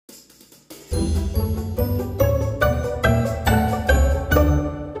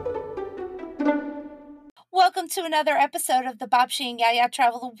to another episode of the Babshi and Yaya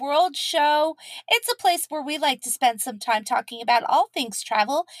Travel the World show. It's a place where we like to spend some time talking about all things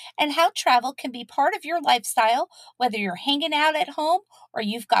travel and how travel can be part of your lifestyle, whether you're hanging out at home or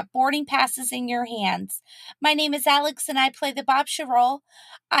you've got boarding passes in your hands. My name is Alex and I play the Babshi role.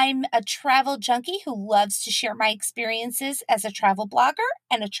 I'm a travel junkie who loves to share my experiences as a travel blogger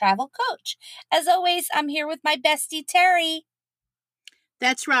and a travel coach. As always, I'm here with my bestie, Terry.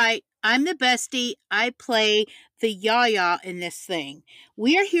 That's right. I'm the bestie. I play the Yaya in this thing.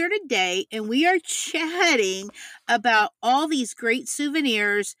 We are here today and we are chatting about all these great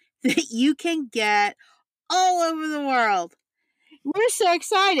souvenirs that you can get all over the world. We're so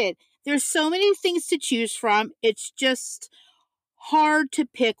excited. There's so many things to choose from. It's just hard to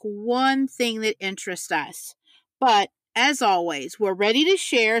pick one thing that interests us. But as always, we're ready to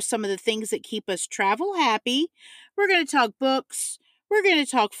share some of the things that keep us travel happy. We're going to talk books. We're going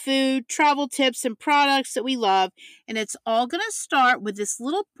to talk food, travel tips, and products that we love. And it's all going to start with this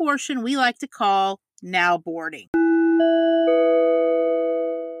little portion we like to call Now Boarding.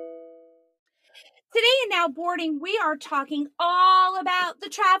 Today in Now Boarding, we are talking all about the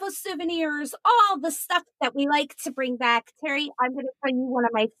travel souvenirs, all the stuff that we like to bring back. Terry, I'm going to tell you one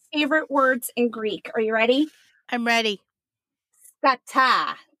of my favorite words in Greek. Are you ready? I'm ready.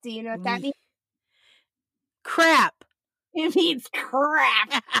 Skata. Do you know what that means? Crap. It means crap.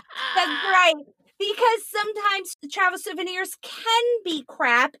 That's right. Because sometimes the travel souvenirs can be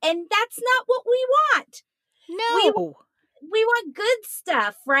crap, and that's not what we want. No. We want good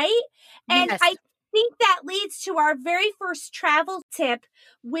stuff, right? And Yes. I think that leads to our very first travel tip,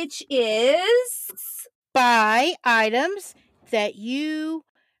 which is buy items that you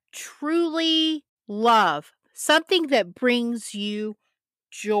truly love, something that brings you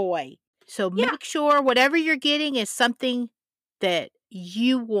joy. So make sure whatever you're getting is something that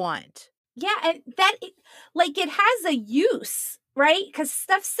you want. Yeah, and that it has a use, right? Because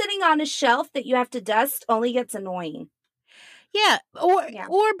stuff sitting on a shelf that you have to dust only gets annoying. Yeah,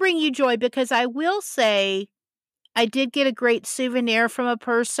 or bring you joy, because I will say I did get a great souvenir from a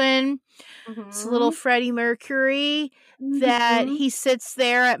person. Mm-hmm. It's a little Freddie Mercury that he sits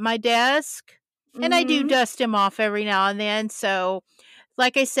there at my desk, and I do dust him off every now and then. So,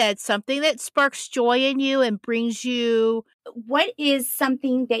 like I said, something that sparks joy in you and brings you. What is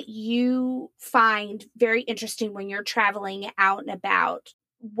something that you find very interesting when you're traveling out and about?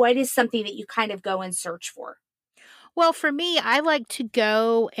 What is something that you kind of go and search for? Well, for me, I like to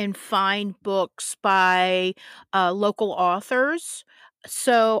go and find books by local authors.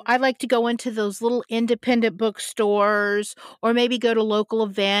 So I like to go into those little independent bookstores or maybe go to local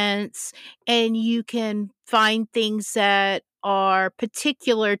events, and you can find things that are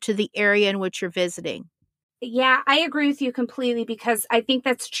particular to the area in which you're visiting. Yeah, I agree with you completely because I think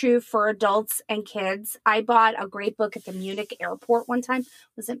that's true for adults and kids. I bought a great book at the Munich airport one time.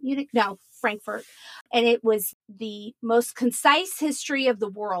 Was it Munich? No, Frankfurt. And it was the most concise history of the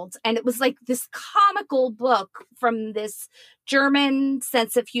world. And it was like this comical book from this German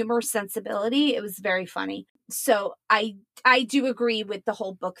sense of humor sensibility. It was very funny. So I do agree with the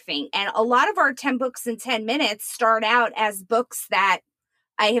whole book thing. And a lot of our 10 books in 10 minutes start out as books that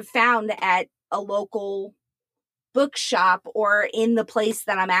I have found at a local bookshop or in the place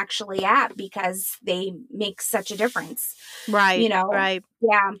that I'm actually at because they make such a difference. Right. Right.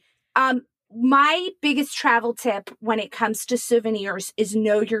 Yeah. My biggest travel tip when it comes to souvenirs is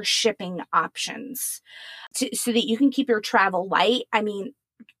know your shipping options so that you can keep your travel light. I mean,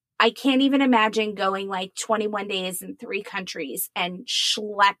 I can't even imagine going like 21 days in 3 countries and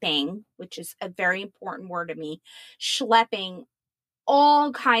schlepping, which is a very important word to me, schlepping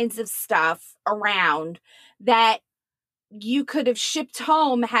all kinds of stuff around that you could have shipped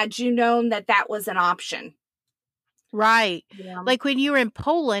home had you known that that was an option. Right. Yeah. Like when you were in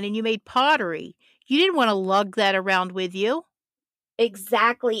Poland and you made pottery, you didn't want to lug that around with you.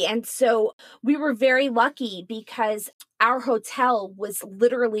 Exactly. And so we were very lucky because our hotel was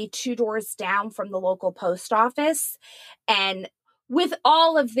literally 2 doors down from the local post office. And with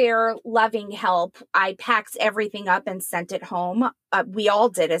all of their loving help, I packed everything up and sent it home. We all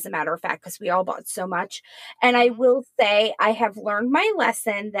did, as a matter of fact, because we all bought so much. And I will say I have learned my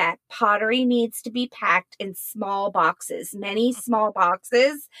lesson that pottery needs to be packed in small boxes, many small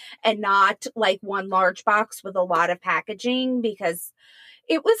boxes, and not like one large box with a lot of packaging, because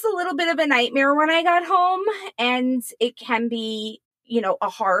it was a little bit of a nightmare when I got home, and it can be a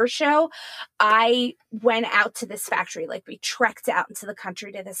horror show, I went out to this factory. Like, we trekked out into the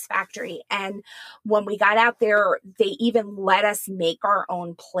country to this factory. And when we got out there, they even let us make our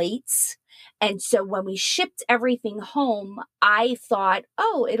own plates. And so when we shipped everything home, I thought,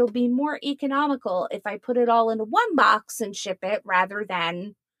 oh, it'll be more economical if I put it all into one box and ship it rather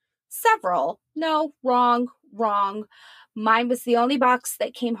than several. No, wrong, wrong. Mine was the only box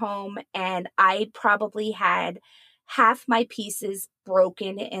that came home, and I probably had half my pieces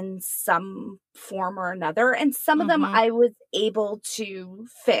broken in some form or another. And some of them Mm-hmm. I was able to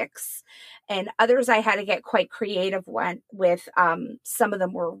fix, and others I had to get quite creative with. Some of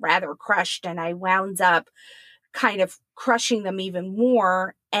them were rather crushed, and I wound up kind of crushing them even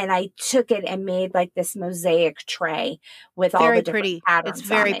more. And I took it and made like this mosaic tray with all Very the different pretty. It's patterns on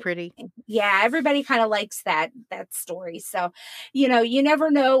very it. pretty. Yeah, everybody kind of likes that story. So, you never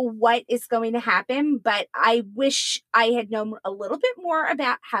know what is going to happen, but I wish I had known a little bit more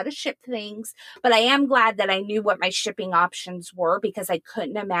about how to ship things. But I am glad that I knew what my shipping options were, because I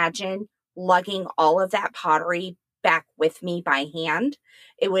couldn't imagine lugging all of that pottery back with me by hand.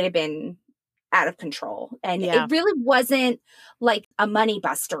 It would have been out of control. And Yeah. it really wasn't like a money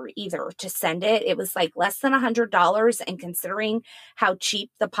buster either to send it. It was like less than $100. And considering how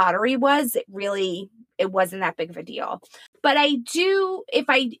cheap the pottery was, it wasn't that big of a deal. But if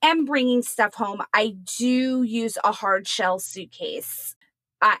I am bringing stuff home, I do use a hard shell suitcase.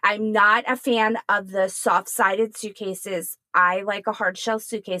 I'm not a fan of the soft-sided suitcases. I like a hard shell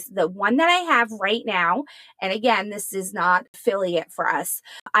suitcase. The one that I have right now, and again, this is not affiliate for us,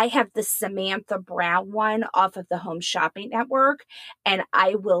 I have the Samantha Brown one off of the Home Shopping Network, and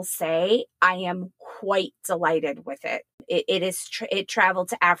I will say I am quite delighted with it. It traveled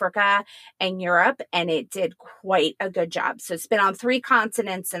to Africa and Europe, and it did quite a good job. So it's been on 3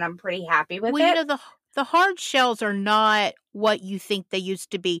 continents, and I'm pretty happy with Well, it. the hard shells are not what you think they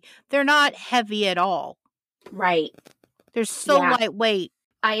used to be. They're not heavy at all. Right. They're so Yeah, lightweight.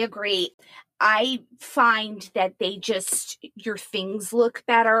 I agree. I find that your things look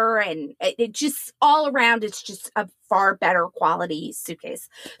better, and it just all around, it's just a far better quality suitcase.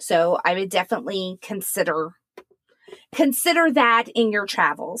 So I would definitely consider that in your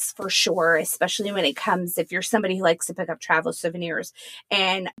travels for sure, especially when it comes, if you're somebody who likes to pick up travel souvenirs.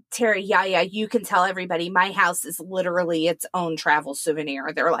 And Terry, yeah, you can tell everybody my house is literally its own travel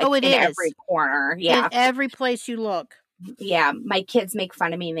souvenir. They're like Oh, it in is. every corner. In Yeah. every place you look. Yeah. My kids make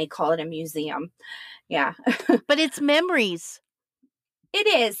fun of me and they call it a museum. Yeah. But it's memories. It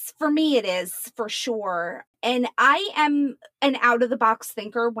is. For me, it is for sure. And I am an out of the box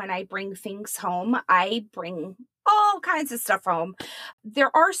thinker when I bring things home. I bring all kinds of stuff home. There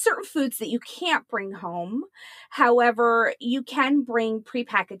are certain foods that you can't bring home. However, you can bring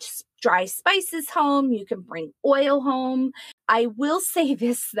prepackaged dry spices home. You can bring oil home. I will say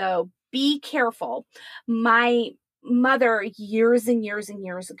this though, be careful. My mother, years and years and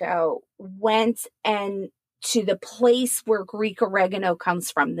years ago, went and to the place where Greek oregano comes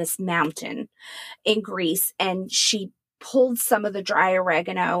from, this mountain in Greece. And she pulled some of the dry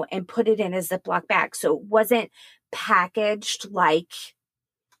oregano and put it in a Ziploc bag. So it wasn't packaged like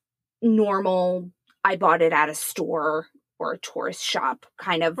normal, I bought it at a store or a tourist shop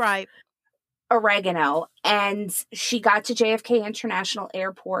kind of Right. oregano. And she got to JFK International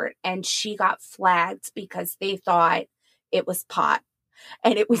Airport and she got flagged because they thought it was pot.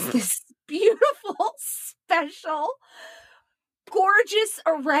 And it was this beautiful, special, gorgeous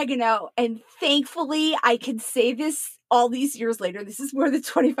oregano. And thankfully, I can say this all these years later. This is more than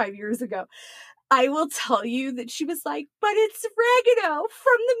 25 years ago. I will tell you that she was like, but it's oregano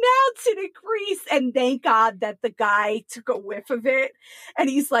from the mountain in Greece. And thank God that the guy took a whiff of it. And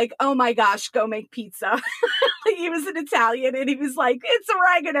he's like, oh my gosh, go make pizza. He was an Italian and he was like, it's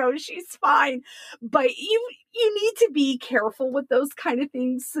oregano. She's fine. But you need to be careful with those kind of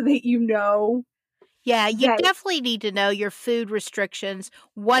things so that you know. Yeah, you That, definitely need to know your food restrictions,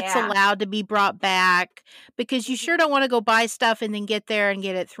 what's yeah. allowed to be brought back, because you sure don't want to go buy stuff and then get there and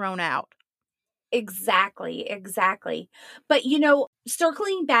get it thrown out. Exactly. But,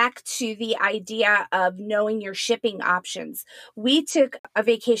 circling back to the idea of knowing your shipping options, we took a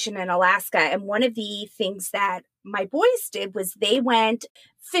vacation in Alaska. And one of the things that my boys did was they went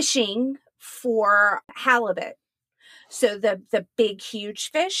fishing for halibut. So the big,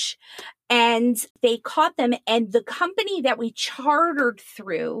 huge fish, and they caught them. And the company that we chartered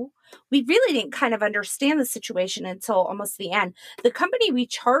through, we really didn't kind of understand the situation until almost the end. The company we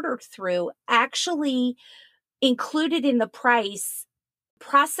chartered through actually included in the price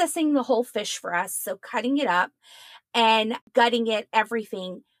processing the whole fish for us. So cutting it up and gutting it,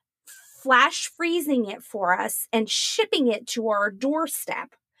 everything flash freezing it for us and shipping it to our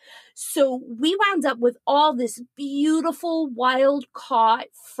doorstep. So we wound up with all this beautiful wild caught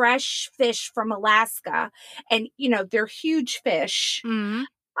fresh fish from Alaska. And, they're huge fish. Mm.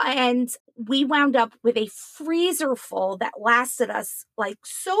 And we wound up with a freezer full that lasted us like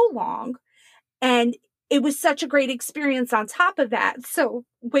so long. And it was such a great experience on top of that. So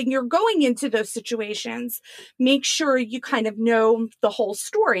when you're going into those situations, make sure you kind of know the whole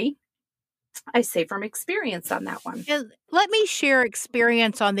story. I say from experience on that one. And let me share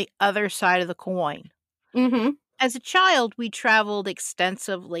experience on the other side of the coin. Mm-hmm. As a child, we traveled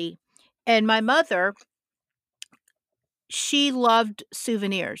extensively, and my mother, she loved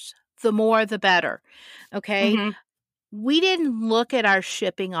souvenirs. The more, the better. Okay. Mm-hmm. We didn't look at our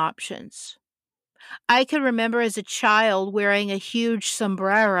shipping options. I can remember as a child wearing a huge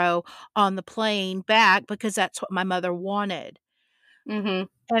sombrero on the plane back because that's what my mother wanted. Mm-hmm.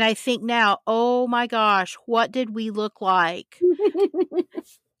 And I think now, oh my gosh, what did we look like?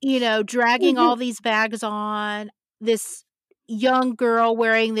 Dragging all these bags on, this young girl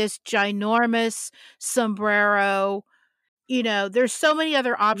wearing this ginormous sombrero. There's so many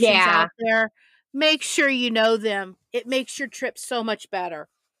other options Yeah, out there. Make sure you know them. It makes your trip so much better.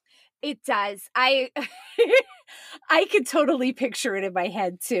 it does. I could totally picture it in my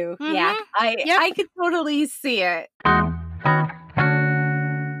head too. Yeah. Mhm. I Yep. I could totally see it.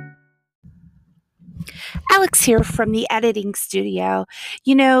 Alex here from the editing studio.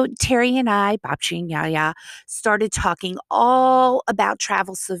 Terry and I, Babchi and Yaya, started talking all about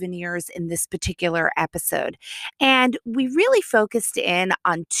travel souvenirs in this particular episode. And we really focused in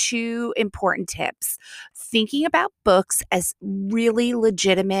on two important tips: thinking about books as really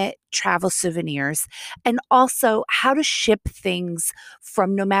legitimate travel souvenirs, and also how to ship things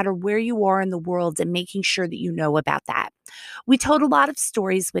from no matter where you are in the world and making sure that you know about that. We told a lot of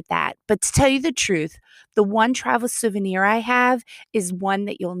stories with that, but to tell you the truth, the one travel souvenir I have is one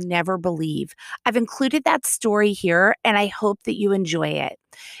that you'll never believe. I've included that story here, and I hope that you enjoy it.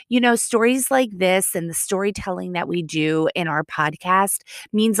 Stories like this and the storytelling that we do in our podcast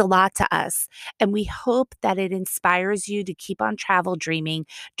means a lot to us, and we hope that it inspires you to keep on travel dreaming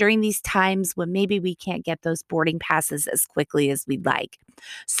during these times when maybe we can't get those boarding passes as quickly as we'd like.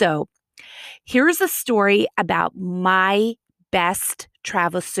 So, here's a story about my best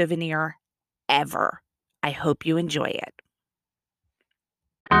travel souvenir ever. I hope you enjoy it.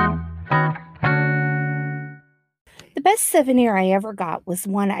 The best souvenir I ever got was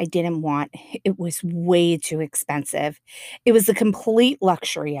one I didn't want. It was way too expensive. It was a complete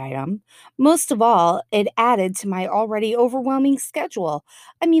luxury item. Most of all, it added to my already overwhelming schedule.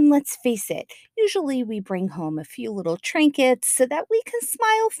 I mean, let's face it, usually we bring home a few little trinkets so that we can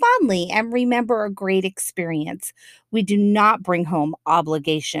smile fondly and remember a great experience. We do not bring home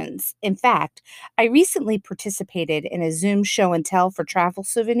obligations. In fact, I recently participated in a Zoom show and tell for travel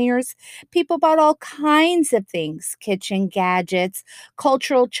souvenirs. People bought all kinds of things: kitchen gadgets,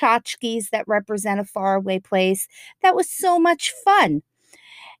 cultural tchotchkes that represent a faraway place. That was so much fun.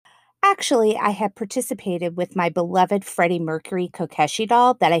 Actually, I had participated with my beloved Freddie Mercury Kokeshi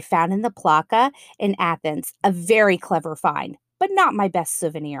doll that I found in the Plaka in Athens. A very clever find, but not my best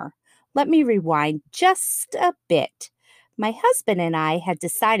souvenir. Let me rewind just a bit. My husband and I had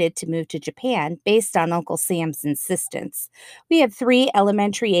decided to move to Japan based on Uncle Sam's insistence. We had three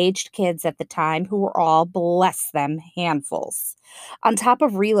elementary aged kids at the time who were all, bless them, handfuls. On top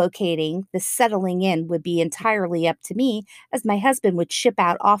of relocating, the settling in would be entirely up to me, as my husband would ship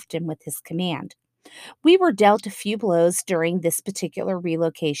out often with his command. We were dealt a few blows during this particular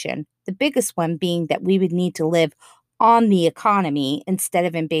relocation, the biggest one being that we would need to live on the economy instead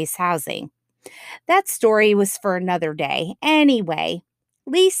of in base housing. That story was for another day. Anyway,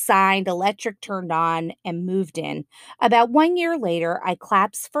 lease signed, electric turned on, and moved in. About 1 year later, I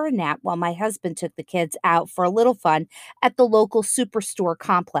collapsed for a nap while my husband took the kids out for a little fun at the local superstore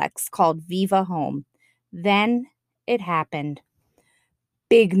complex called Viva Home. Then it happened.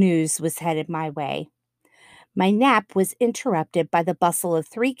 Big news was headed my way. My nap was interrupted by the bustle of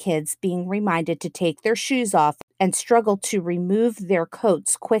three kids being reminded to take their shoes off and struggle to remove their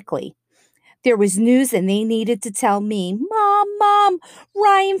coats quickly. There was news and they needed to tell me, Mom,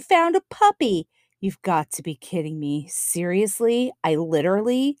 Ryan found a puppy. You've got to be kidding me. Seriously? I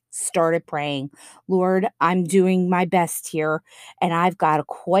literally started praying. Lord, I'm doing my best here, and I've got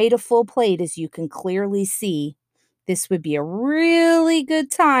quite a full plate, as you can clearly see. This would be a really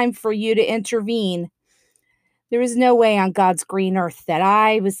good time for you to intervene. There was no way on God's green earth that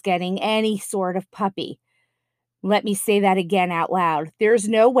I was getting any sort of puppy. Let me say that again out loud. There's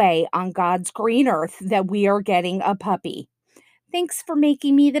no way on God's green earth that we are getting a puppy. Thanks for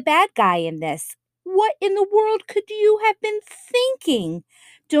making me the bad guy in this. What in the world could you have been thinking?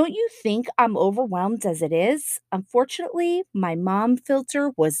 Don't you think I'm overwhelmed as it is? Unfortunately, my mom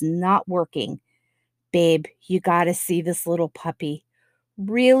filter was not working. Babe, you gotta see this little puppy.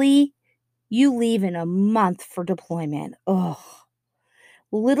 Really? You leave in a month for deployment. Ugh.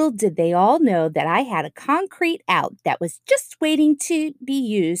 Little did they all know that I had a concrete out that was just waiting to be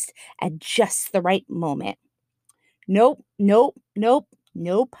used at just the right moment. Nope, nope, nope,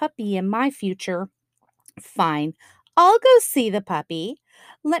 no puppy in my future. Fine, I'll go see the puppy.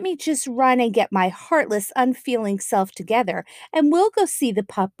 Let me just run and get my heartless, unfeeling self together, and we'll go see the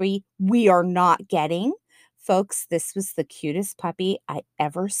puppy we are not getting. Folks, this was the cutest puppy I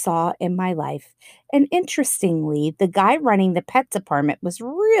ever saw in my life. And interestingly, the guy running the pet department was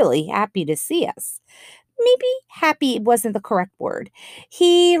really happy to see us. Maybe happy wasn't the correct word.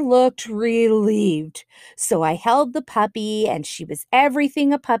 He looked relieved. So I held the puppy, and she was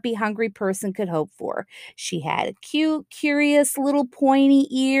everything a puppy hungry person could hope for. She had cute, curious little pointy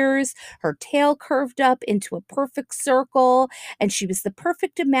ears, her tail curved up into a perfect circle, and she was the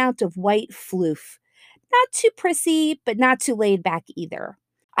perfect amount of white floof. Not too prissy, but not too laid back either.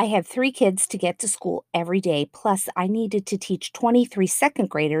 I had 3 kids to get to school every day, plus I needed to teach 23 second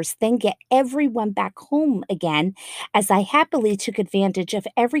graders, then get everyone back home again, as I happily took advantage of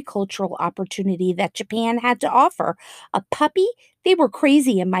every cultural opportunity that Japan had to offer. A puppy? They were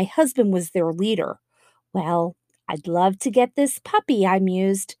crazy, and my husband was their leader. Well, I'd love to get this puppy, I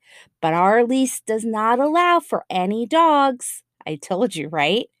mused, but our lease does not allow for any dogs. I told you,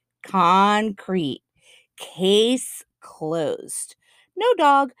 right? Concrete. Case closed. No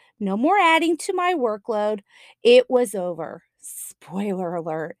dog, no more adding to my workload. It was over. Spoiler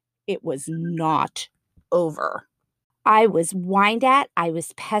alert, it was not over. I was whined at. I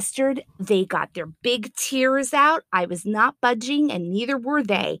was pestered. They got their big tears out. I was not budging, and neither were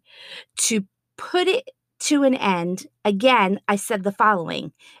they. To put it to an end, again, I said the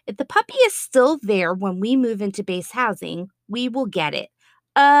following: if the puppy is still there when we move into base housing, we will get it.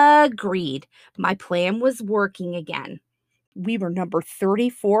 Agreed. My plan was working again. We were number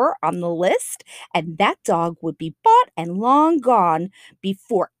 34 on the list, and that dog would be bought and long gone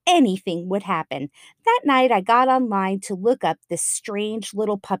before anything would happen. That night, I got online to look up this strange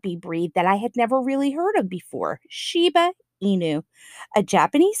little puppy breed that I had never really heard of before: Shiba Inu, a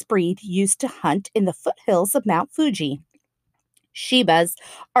Japanese breed used to hunt in the foothills of Mount Fuji. Shibas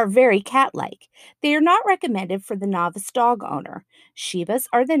are very cat like. They are not recommended for the novice dog owner. Shibas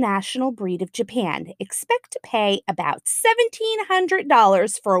are the national breed of Japan. Expect to pay about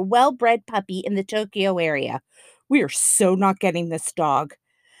 $1,700 for a well bred puppy in the Tokyo area. We are so not getting this dog.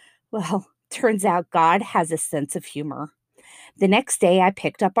 Well, turns out God has a sense of humor. The next day, I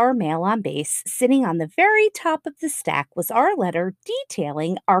picked up our mail on base. Sitting on the very top of the stack was our letter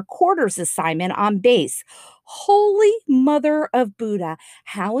detailing our quarters assignment on base. Holy Mother of Buddha,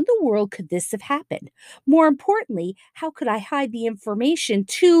 how in the world could this have happened? More importantly, how could I hide the information?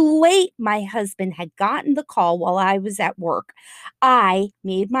 Too late, my husband had gotten the call while I was at work. I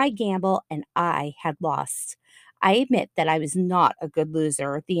made my gamble, and I had lost. I admit that I was not a good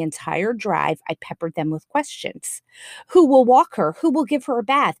loser. The entire drive, I peppered them with questions. Who will walk her? Who will give her a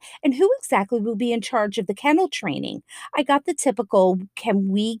bath? And who exactly will be in charge of the kennel training? I got the typical, can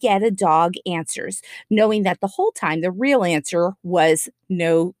we get a dog answers, knowing that the whole time the real answer was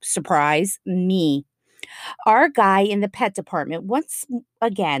no surprise, me. Our guy in the pet department once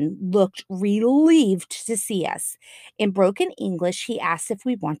again looked relieved to see us. In broken English, he asked if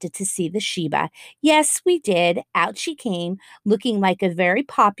we wanted to see the Shiba. Yes, we did. Out she came, looking like a very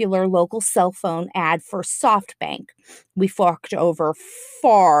popular local cell phone ad for SoftBank. We forked over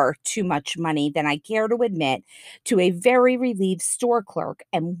far too much money than I care to admit to a very relieved store clerk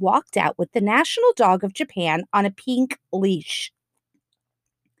and walked out with the national dog of Japan on a pink leash.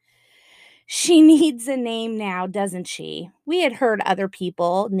 She needs a name now, doesn't she? We had heard other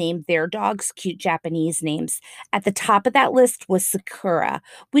people name their dogs cute Japanese names. At the top of that list was Sakura,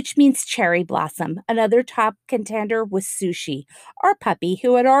 which means cherry blossom. Another top contender was Sushi. Our puppy,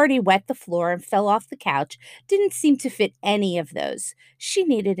 who had already wet the floor and fell off the couch, didn't seem to fit any of those. She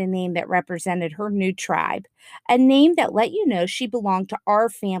needed a name that represented her new tribe, a name that let you know she belonged to our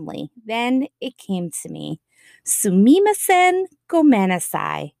family. Then it came to me: Sumimasen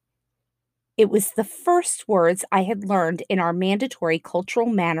gomenasai. It was the first words I had learned in our mandatory cultural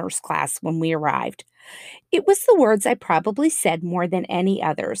manners class when we arrived. It was the words I probably said more than any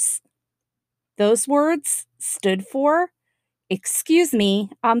others. Those words stood for, "Excuse me,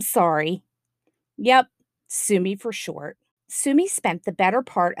 I'm sorry." Yep, sue me for short. Sumi spent the better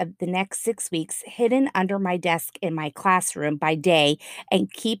part of the next 6 weeks hidden under my desk in my classroom by day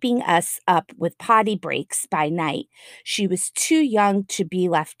and keeping us up with potty breaks by night. She was too young to be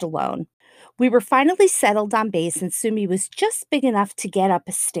left alone. We were finally settled on base, and Sumi was just big enough to get up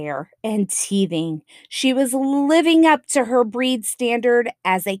a stair and teething. She was living up to her breed standard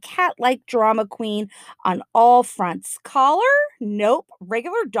as a cat like drama queen on all fronts. Collar? Nope.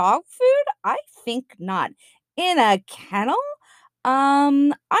 Regular dog food? I think not. In a kennel? I'm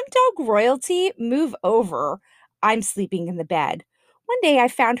dog royalty. Move over. I'm sleeping in the bed. One day I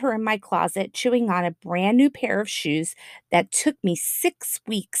found her in my closet chewing on a brand new pair of shoes that took me 6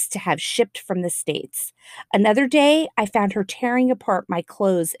 weeks to have shipped from the States. Another day I found her tearing apart my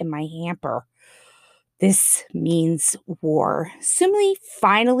clothes in my hamper. This means war. Sumli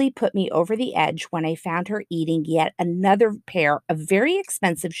finally put me over the edge when I found her eating yet another pair of very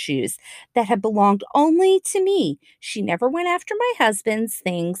expensive shoes that had belonged only to me. She never went after my husband's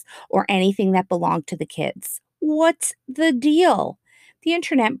things or anything that belonged to the kids. What's the deal? The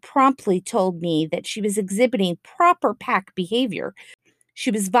internet promptly told me that she was exhibiting proper pack behavior. She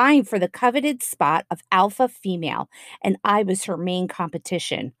was vying for the coveted spot of alpha female, and I was her main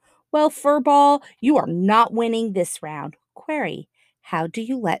competition. Well, Furball, you are not winning this round. Query: how do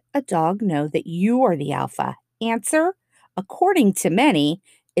you let a dog know that you are the alpha? Answer: according to many,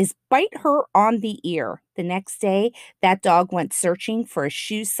 is bite her on the ear. The next day, that dog went searching for a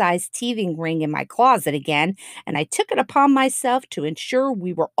shoe-sized teething ring in my closet again, and I took it upon myself to ensure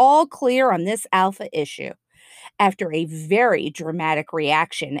we were all clear on this alpha issue. After a very dramatic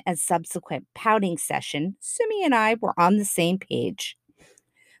reaction and subsequent pouting session, Sumi and I were on the same page.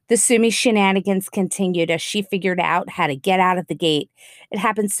 The Sumi shenanigans continued as she figured out how to get out of the gate. It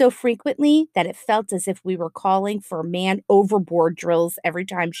happened so frequently that it felt as if we were calling for man overboard drills every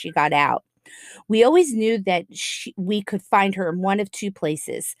time she got out. We always knew that we could find her in one of two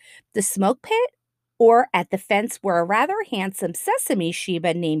places: the smoke pit or at the fence where a rather handsome Sesame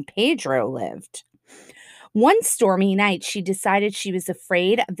Shiba named Pedro lived. One stormy night, she decided she was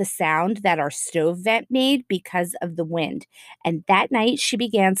afraid of the sound that our stove vent made because of the wind, and that night she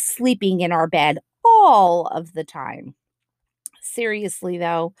began sleeping in our bed all of the time. Seriously,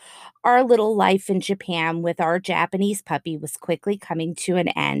 though, our little life in Japan with our Japanese puppy was quickly coming to an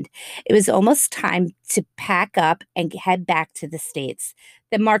end. It was almost time to pack up and head back to the States.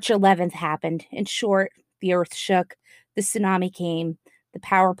 Then March 11th happened. In short, the earth shook, the tsunami came, the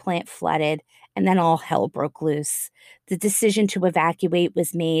power plant flooded, and then all hell broke loose. The decision to evacuate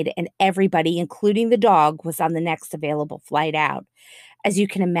was made, and everybody, including the dog, was on the next available flight out. As you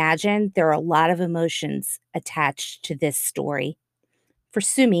can imagine, there are a lot of emotions attached to this story. For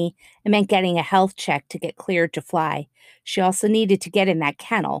Sumi, it meant getting a health check to get cleared to fly. She also needed to get in that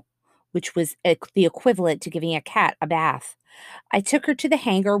kennel, which was the equivalent to giving a cat a bath. I took her to the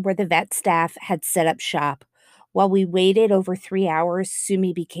hangar where the vet staff had set up shop. While we waited over 3 hours,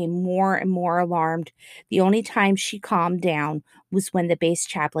 Sumi became more and more alarmed. The only time she calmed down was when the base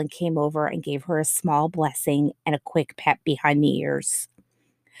chaplain came over and gave her a small blessing and a quick pet behind the ears.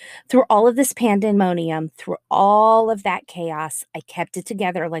 Through all of this pandemonium, through all of that chaos, I kept it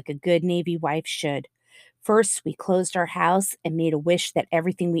together like a good Navy wife should. First, we closed our house and made a wish that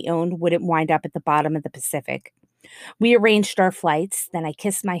everything we owned wouldn't wind up at the bottom of the Pacific. We arranged our flights. Then I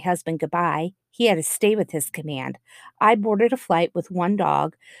kissed my husband goodbye. He had to stay with his command. I boarded a flight with one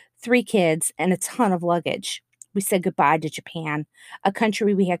dog, 3 kids, and a ton of luggage. We said goodbye to Japan, a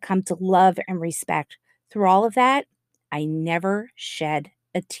country we had come to love and respect. Through all of that, I never shed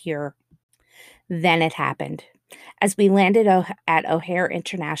a tear. Then it happened. As we landed at O'Hare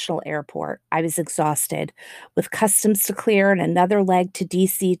International Airport, I was exhausted. With customs to clear and another leg to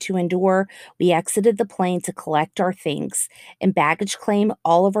DC to endure, we exited the plane to collect our things. In baggage claim,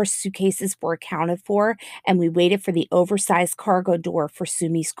 all of our suitcases were accounted for, and we waited for the oversized cargo door for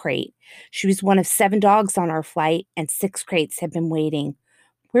Sumi's crate. She was one of 7 dogs on our flight, and 6 crates had been waiting.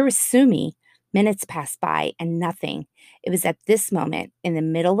 Where was Sumi? Minutes passed by and nothing. It was at this moment, in the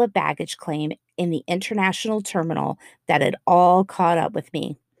middle of baggage claim in the international terminal, that it all caught up with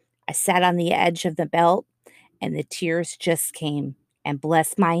me. I sat on the edge of the belt, and the tears just came. And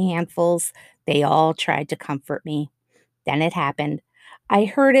bless my handfuls, they all tried to comfort me. Then it happened. I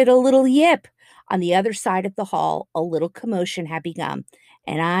heard it a little yip. On the other side of the hall, a little commotion had begun,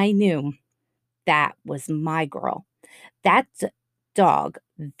 and I knew that was my girl. That dog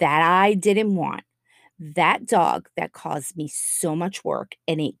that I didn't want, that dog that caused me so much work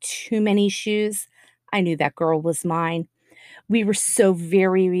and ate too many shoes, I knew that girl was mine. We were so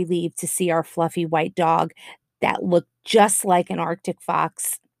very relieved to see our fluffy white dog that looked just like an Arctic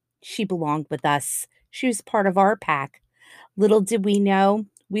fox. She belonged with us. She was part of our pack. Little did we know,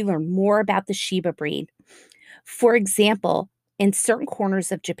 we learned more about the Shiba breed. For example, in certain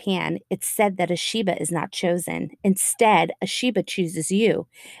corners of Japan, it's said that a Shiba is not chosen. Instead, a Shiba chooses you.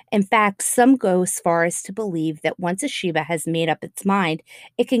 In fact, some go as far as to believe that once a Shiba has made up its mind,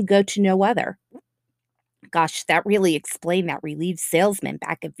 it can go to no other. Gosh, that really explained that relieved salesman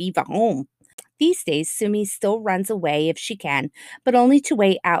back at Viva Home. These days, Sumi still runs away if she can, but only to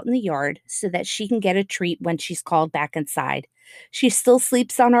wait out in the yard so that she can get a treat when she's called back inside. She still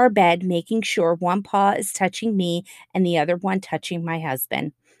sleeps on our bed, making sure one paw is touching me and the other one touching my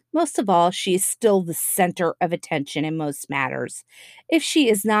husband. Most of all, she is still the center of attention in most matters. If she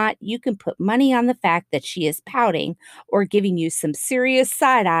is not, you can put money on the fact that she is pouting or giving you some serious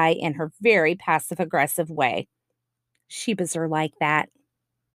side eye in her very passive aggressive way. Shebas are like that.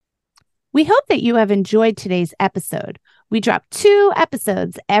 We hope that you have enjoyed today's episode. We drop 2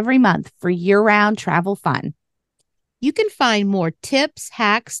 episodes every month for year-round travel fun. You can find more tips,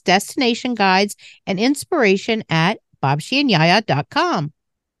 hacks, destination guides, and inspiration at babshiandyaya.com.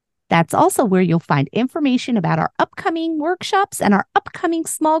 That's also where you'll find information about our upcoming workshops and our upcoming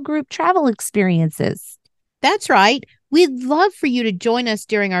small group travel experiences. That's right. We'd love for you to join us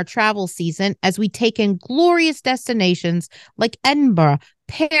during our travel season as we take in glorious destinations like Edinburgh,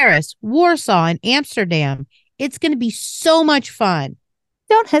 Paris, Warsaw, and Amsterdam. It's going to be so much fun.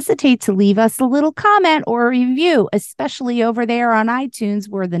 Don't hesitate to leave us a little comment or a review, especially over there on iTunes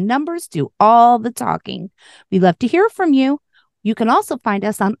where the numbers do all the talking. We love to hear from you. You can also find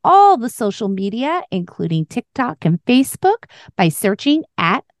us on all the social media, including TikTok and Facebook, by searching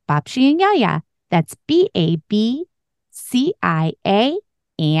at Babshi and Yaya. That's BABCIA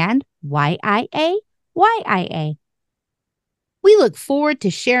and YIA. We look forward to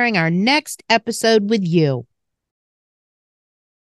sharing our next episode with you.